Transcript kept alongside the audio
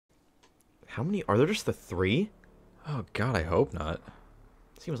How many? Are there just the 3? Oh god, I hope not.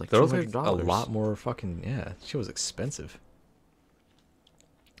 Seems like There was $200. like a lot more fucking... Yeah, she was expensive.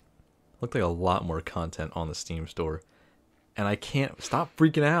 Looked like a lot more content on the Steam store. And I can't... Stop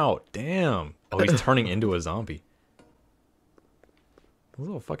freaking out. Damn. Oh, he's turning into a zombie. A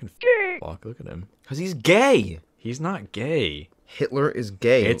little fucking fuck. Look at him. Because he's gay. He's not gay. Hitler is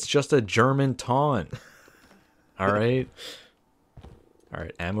gay. It's just a German taunt. Alright?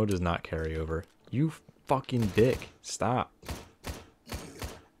 Alright, ammo does not carry over. You fucking dick. Stop.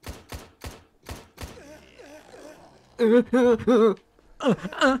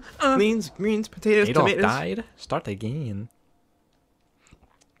 Greens, potatoes, Adolf tomatoes. died? Start again.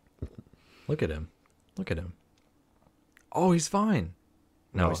 Look at him. Look at him. Oh, he's fine.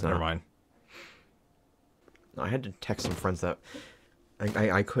 No, he's never not. mind. I had to text some friends that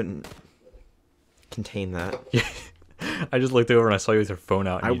I couldn't contain that. I just looked over and I saw you with your phone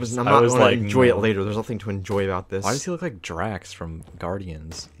out. And I'm not going like, to enjoy no. it later. There's nothing to enjoy about this. Why does he look like Drax from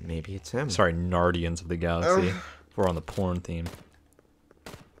Guardians? Maybe it's him. Sorry, Nardians of the Galaxy. We're on the porn theme.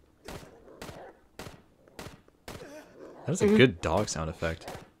 That is a good dog sound effect.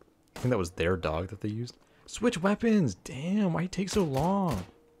 I think that was their dog that they used. Switch weapons! Damn, why take so long?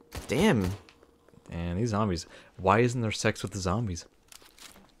 Damn. And these zombies. Why isn't there sex with the zombies?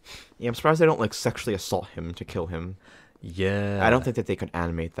 Yeah, I'm surprised they don't like sexually assault him to kill him. Yeah. I don't think that they could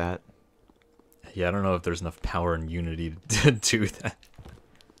animate that. Yeah, I don't know if there's enough power and unity to do that.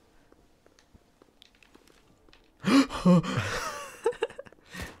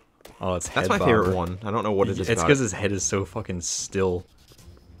 Oh, it's head That's my bobber. favorite one. I don't know what it is. It's about because it. his head is so fucking still.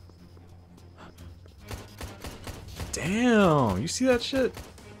 Damn, you see that shit?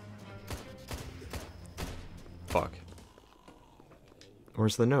 Fuck.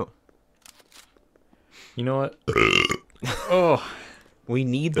 Where's the note? You know what? Oh, We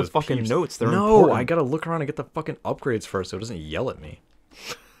need the those fucking peeps. notes. They're no, important. I gotta look around and get the fucking upgrades first so it doesn't yell at me.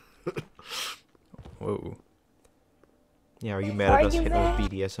 Whoa. Yeah, are you mad at us hitting a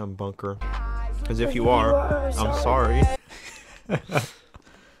BDSM bunker? Because if you are, I'm sorry. I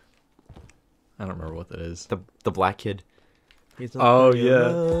don't remember what that is. The black kid. He's Oh, taking yeah.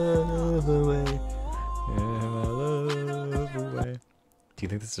 love away. Do you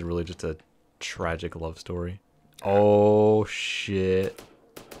think this is really just a tragic love story? Oh shit.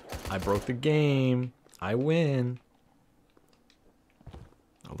 I broke the game. I win.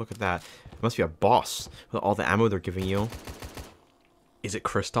 Oh, look at that. It must be a boss with all the ammo they're giving you. Is it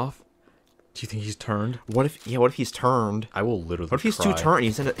Christoph? Do you think he's turned? What if he's turned? I will literally What if he's cry. too turned?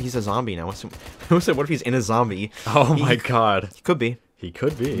 He's a zombie now. What if he's in a zombie? Oh my god. He could be. He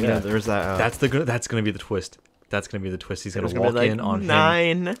could be, Yeah, yeah. there's that. That's gonna be the twist. That's gonna be the twist. He's gonna There's gonna walk be like in on him.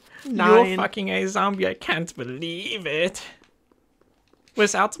 nine. You're fucking a zombie. I can't believe it.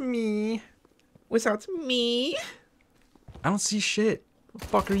 Without me. Without me. I don't see shit. What the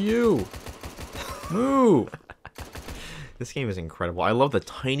fuck are you? Move. This game is incredible. I love the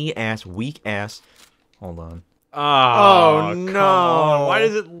tiny ass, weak ass. Hold on. Oh, come no. on. Why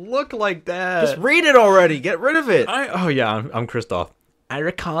does it look like that? Just read it already. Get rid of it. Oh yeah, I'm Christoph. I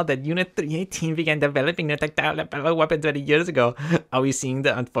recall that Unit 318 began developing new tactile weapons 20 years ago. Are we seeing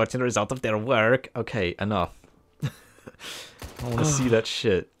the unfortunate result of their work? Okay, enough. I want to see that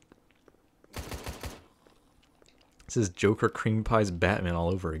shit. This is Joker Cream Pie's Batman all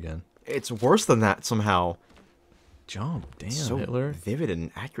over again. It's worse than that somehow. Jump, damn, So Hitler. vivid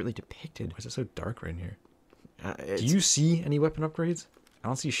and accurately depicted. Why is it so dark right in here? It's- Do you see any weapon upgrades? I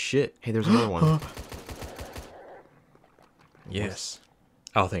don't see shit. Hey, there's another one. Yes.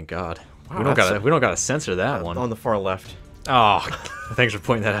 Oh, thank God. Wow, we don't gotta censor that one. On the far left. Oh, thanks for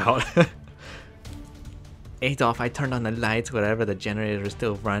pointing that out. Adolf, I turned on the lights wherever the generator is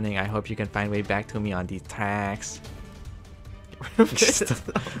still running. I hope you can find way back to me on these tracks.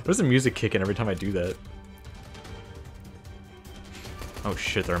 Where's the music kicking every time I do that? Oh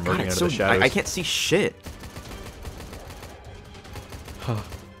shit, they're emerging out of the shadows. I can't see shit.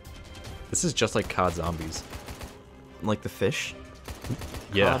 This is just like COD Zombies. Like the fish.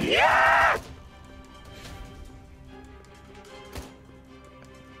 Yeah.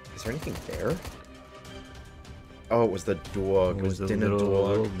 Is there anything there? Oh, it was the dog. It was the dinner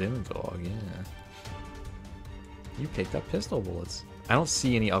little dog. dinner dog, yeah. You picked up pistol bullets. I don't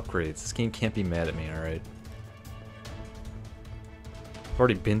see any upgrades. This game can't be mad at me, alright? I've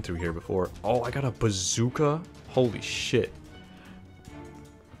already been through here before. Oh, I got a bazooka? Holy shit.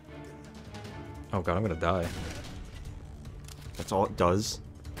 Oh god, I'm gonna die. That's all it does.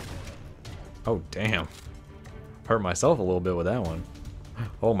 Oh, damn. Hurt myself a little bit with that one.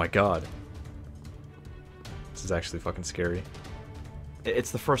 Oh my god. This is actually fucking scary.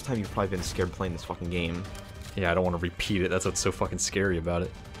 It's the first time you've probably been scared playing this fucking game. Yeah, I don't want to repeat it. That's what's so fucking scary about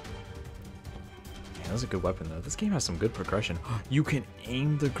it. Yeah, that was a good weapon, though. This game has some good progression. You can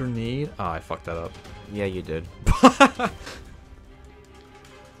aim the grenade? Oh, I fucked that up. Yeah, you did.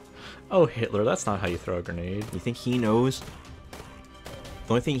 Oh, Hitler, that's not how you throw a grenade. You think he knows?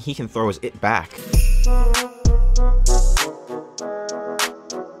 The only thing he can throw is it back.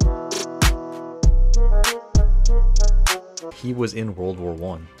 He was in World War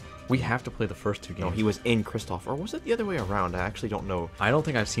One. We have to play the first two games. No, he was in Christoph. Or was it the other way around? I actually don't know. I don't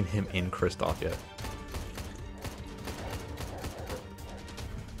think I've seen him in Christoph yet.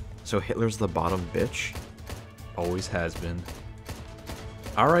 So Hitler's the bottom bitch? Always has been.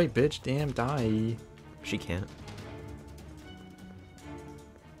 Alright, bitch, damn, die. She can't.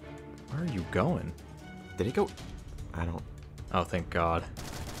 Where are you going? Did he go? I don't... Oh, thank God.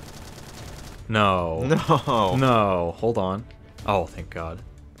 No. No. No. Hold on. Oh, thank God.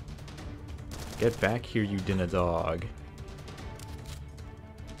 Get back here, you dinner dog.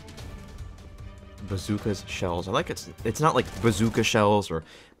 Bazookas, shells. I like it's not like bazooka shells or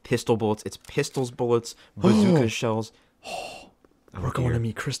pistol bullets. It's pistols bullets, bazooka shells. We're going to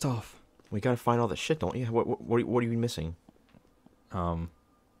meet Christoph. We gotta find all the shit, don't you? What are you missing? I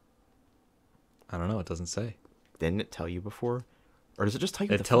don't know. It doesn't say. Didn't it tell you before? Or does it just tell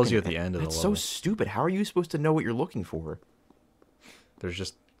you? It tells you at the end of the level. That's so stupid. How are you supposed to know what you're looking for? There's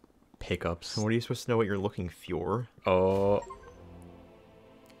just pickups. What are you supposed to know what you're looking for? Oh.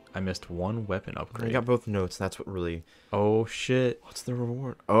 I missed one weapon upgrade. I got both notes. That's what really... Oh, shit. What's the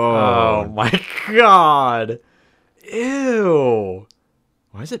reward? Oh my God. Ew.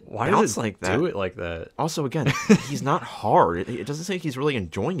 Why does it does it like that? do it like that? Also, again, he's not hard. It doesn't say he's really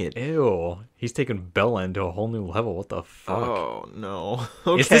enjoying it. Ew. He's taking Bella into a whole new level. What the fuck? Oh, no.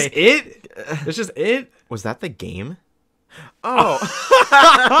 Okay. Is this it? It's just it? Was that the game? Oh.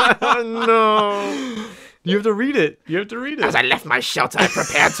 No. You have to read it. You have to read it. As I left my shelter, I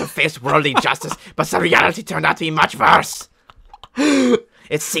prepared to face worldly justice, but the reality turned out to be much worse.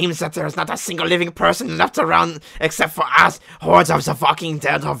 It seems that there is not a single living person left around except for us. Hordes of the walking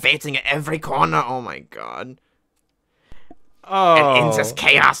dead are waiting at every corner. Oh my god. And in this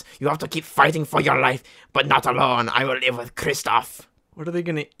chaos, you have to keep fighting for your life, but not alone. I will live with Christoph. What are they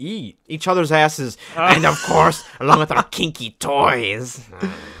gonna eat? Each other's asses. And of course, along with our kinky toys.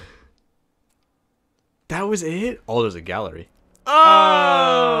 That was it? Oh, there's a gallery.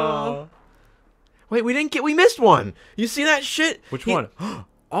 Oh. Wait, we missed one. You see that shit? Which one?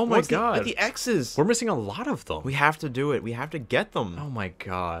 Oh my god. The X's. We're missing a lot of them. We have to do it. We have to get them. Oh my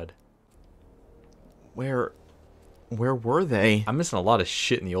god. Where were they? I'm missing a lot of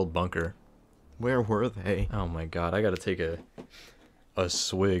shit in the old bunker. Where were they? Oh my god, I gotta take a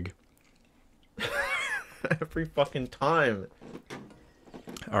swig. Every fucking time.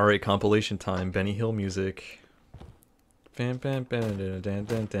 Alright, compilation time. Benny Hill music. That's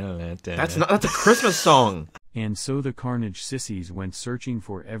a Christmas song. And so the Carnage sissies went searching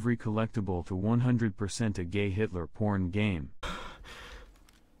for every collectible to 100% a gay Hitler porn game.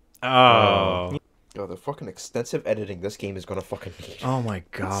 Oh. Oh, the fucking extensive editing this game is gonna fucking need. Oh my It's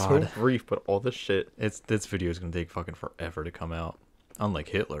god. so brief, but all this shit. This video is gonna take fucking forever to come out. Unlike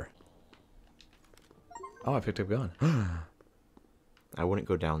Hitler. Oh, I picked up a gun. I wouldn't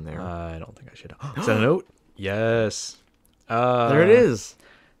go down there. I don't think I should. Is that a note? Yes. There it is.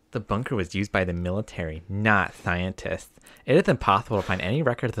 The bunker was used by the military, not scientists. It is impossible to find any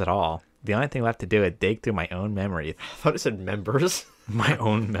records at all. The only thing left to do is dig through my own memories. I thought it said members. My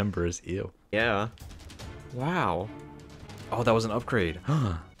own members, ew. Yeah. Wow. Oh, that was an upgrade.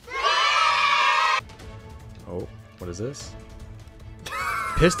 Oh, what is this?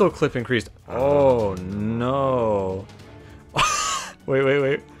 Pistol clip increased. Oh, no.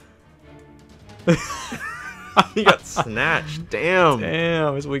 Wait. He got snatched. Damn.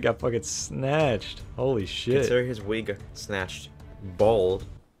 Damn, his wig got fucking snatched. Holy shit. Consider his wig snatched. Bald.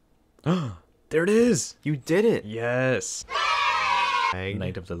 There it is. You did it. Yes.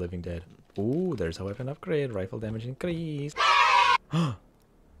 Night of the Living Dead. Ooh, there's a weapon upgrade. Rifle damage increase.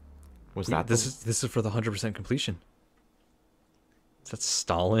 Was that this is for the 100% completion. Is that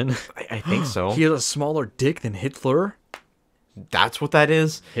Stalin? I think so. He has a smaller dick than Hitler. That's what that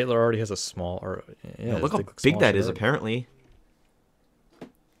is? Hitler already has a small... Yeah, look how big that is, apparently.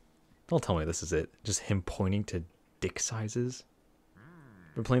 Don't tell me this is it. Just him pointing to dick sizes.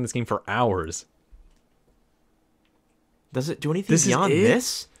 Been playing this game for hours. Does it do anything This beyond is it?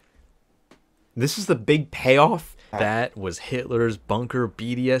 this? This is the big payoff? That was Hitler's bunker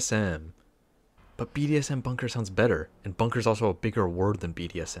BDSM. But BDSM bunker sounds better. And bunker's also a bigger word than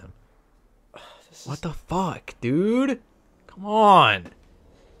BDSM. What the fuck, dude? Come on.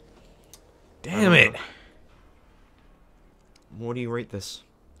 Damn it. What do you rate this?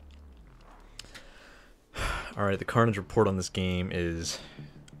 Alright, the Carnage Report on this game is...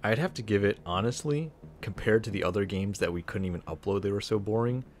 I'd have to give it, honestly, compared to the other games that we couldn't even upload, they were so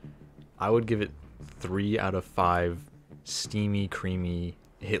boring, I would give it 3 out of 5 steamy, creamy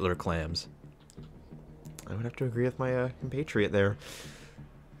Hitler clams. I would have to agree with my compatriot there.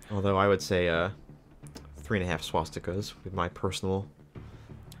 Although I would say 3.5 swastikas with my personal...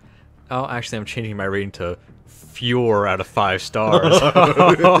 Oh, actually, I'm changing my rating to Fuhrer out of 5 stars.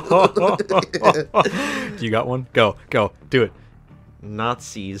 You got one? Go, do it.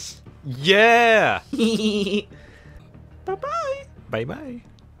 Nazis. Yeah! Bye-bye! Bye-bye.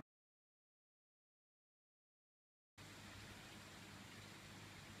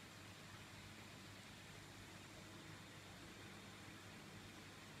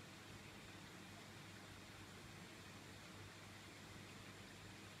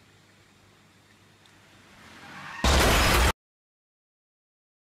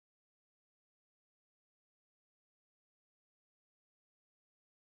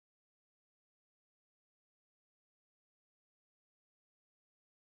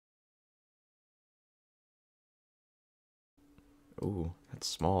 Ooh, that's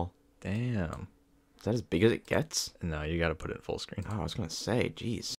small. Damn. Is that as big as it gets? No, you gotta put it full screen. Oh, I was gonna say, jeez.